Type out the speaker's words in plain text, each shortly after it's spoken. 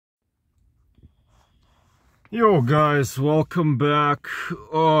Yo guys, welcome back.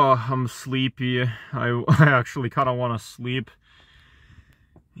 Oh, I'm sleepy. I actually kind of want to sleep.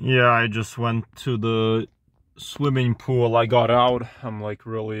 Yeah, I just went to the swimming pool. I got out. I'm like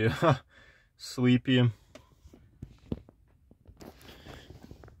really sleepy.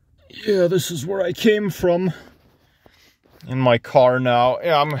 Yeah, this is where I came from. In my car now.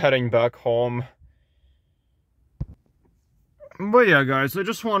 Yeah, I'm heading back home. But yeah, guys, I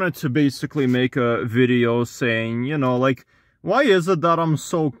just wanted to basically make a video saying, like, why is it that I'm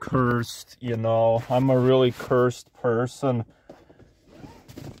so cursed, I'm a really cursed person.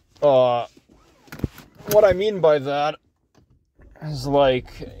 What I mean by that is,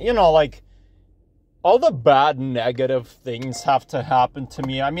 like, like, all the bad negative things have to happen to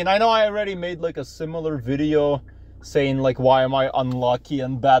me. I mean, I know I already made, like, a similar video saying, like, why am I unlucky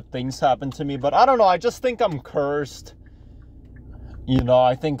and bad things happen to me, but I don't know, I just think I'm cursed.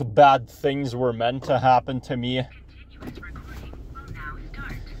 I think bad things were meant to happen to me.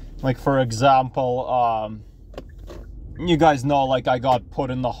 Like, for example, you guys know, like, I got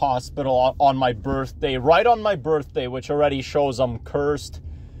put in the hospital on my birthday, right on my birthday, which already shows I'm cursed.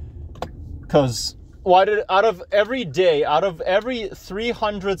 Because out of every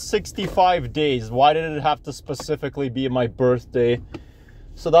 365 days, why did it have to specifically be my birthday?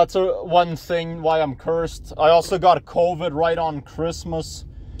 So that's one thing why I'm cursed. I also got COVID right on Christmas,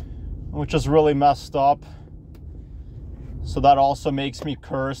 which is really messed up. So that also makes me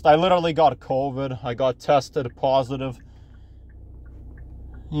cursed. I literally got COVID. I got tested positive.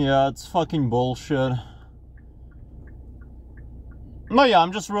 Yeah, it's fucking bullshit. But yeah,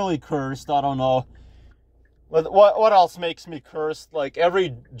 I'm just really cursed. I don't know. What else makes me cursed? Like,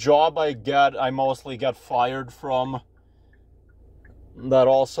 every job I get, I mostly get fired from. That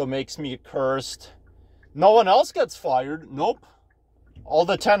also makes me cursed. No one else gets fired. Nope. All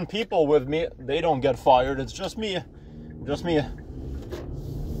the 10 people with me, they don't get fired. It's just me. Just me.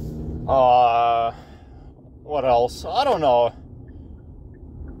 What else? I don't know.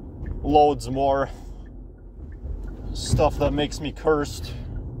 Loads more stuff that makes me cursed.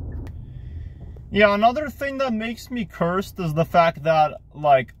 Yeah, another thing that makes me cursed is the fact that,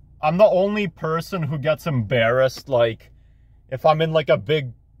 like, I'm the only person who gets embarrassed, like, if I'm in, like, a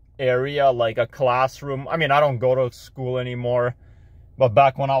big area, like a classroom. I mean, I don't go to school anymore. But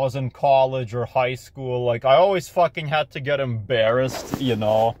back when I was in college or high school, like, I always fucking had to get embarrassed,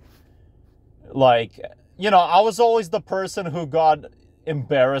 Like, I was always the person who got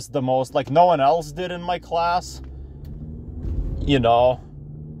embarrassed the most. Like, no one else did in my class.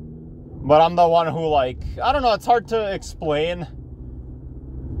 But I'm the one who, like, I don't know, it's hard to explain.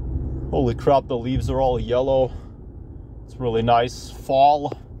 Holy crap, the leaves are all yellow. It's really nice.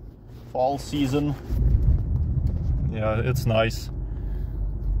 Fall season. Yeah, it's nice.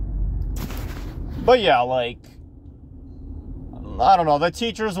 But yeah, like, I don't know, the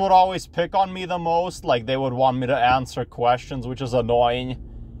teachers would always pick on me the most. Like, they would want me to answer questions, which is annoying.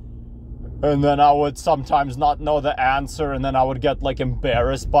 And then I would sometimes not know the answer, and then I would get, like,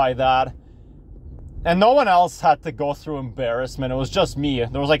 embarrassed by that. And no one else had to go through embarrassment. It was just me.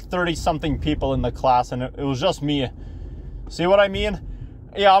 There was like 30-something people in the class, and it was just me. See what I mean?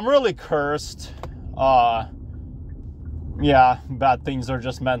 Yeah, I'm really cursed. Yeah, bad things are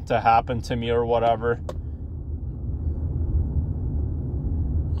just meant to happen to me or whatever.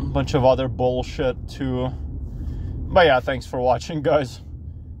 A bunch of other bullshit too. But yeah, thanks for watching, guys.